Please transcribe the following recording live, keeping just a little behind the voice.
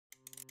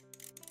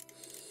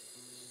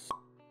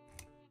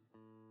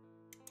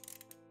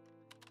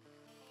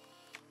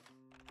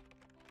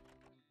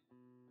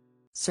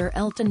Sir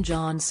Elton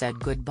John said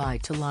goodbye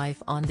to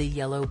life on the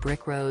yellow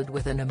brick road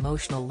with an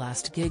emotional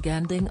last gig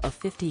ending a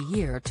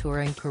 50-year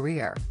touring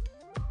career.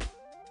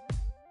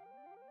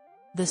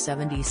 The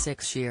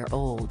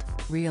 76-year-old,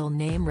 real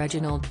name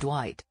Reginald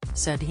Dwight,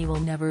 said he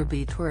will never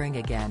be touring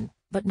again,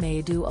 but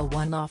may do a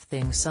one-off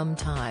thing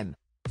sometime.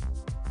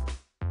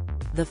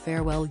 The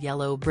farewell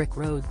Yellow Brick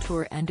Road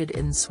tour ended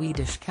in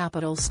Swedish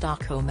capital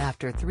Stockholm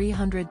after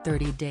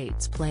 330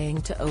 dates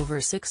playing to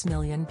over 6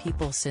 million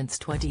people since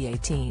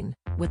 2018,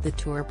 with the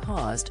tour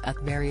paused at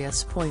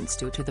various points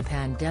due to the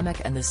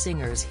pandemic and the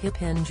singer's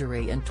hip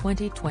injury in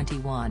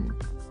 2021.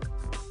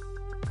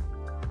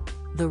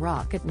 The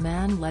Rocket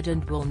Man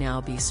legend will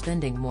now be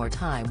spending more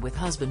time with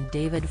husband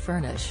David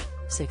Furnish,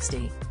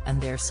 60,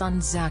 and their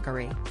son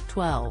Zachary,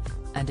 12,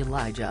 and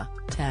Elijah,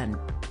 10.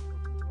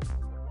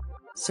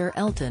 Sir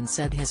Elton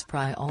said his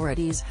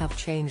priorities have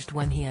changed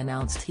when he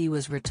announced he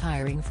was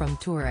retiring from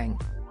touring.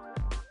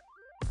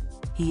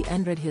 He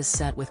ended his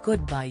set with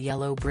Goodbye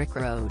Yellow Brick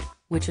Road,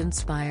 which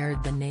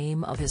inspired the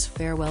name of his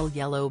Farewell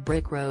Yellow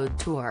Brick Road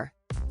tour.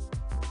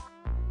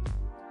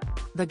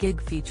 The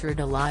gig featured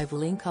a live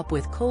link-up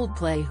with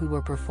Coldplay, who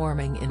were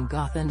performing in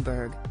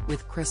Gothenburg,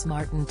 with Chris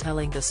Martin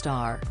telling the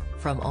star,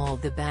 "From all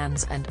the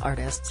bands and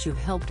artists you've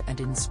helped and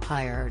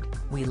inspired,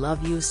 we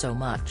love you so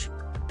much.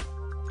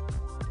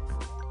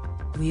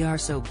 We are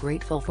so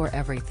grateful for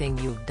everything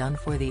you've done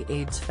for the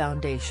AIDS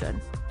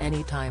Foundation,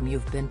 anytime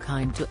you've been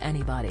kind to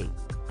anybody.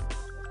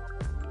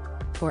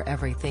 For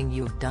everything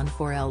you've done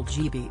for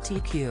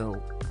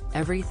LGBTQ.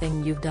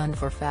 Everything you've done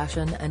for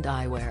fashion and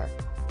eyewear.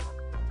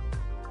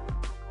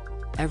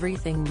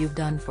 Everything you've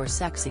done for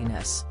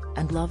sexiness,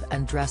 and love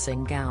and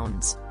dressing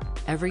gowns.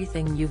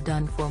 Everything you've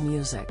done for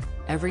music,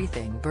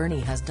 everything Bernie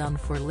has done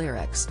for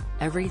lyrics,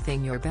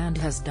 everything your band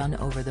has done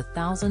over the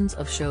thousands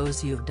of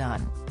shows you've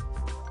done.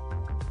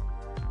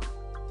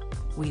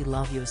 We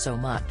love you so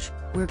much,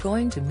 we're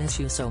going to miss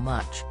you so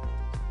much."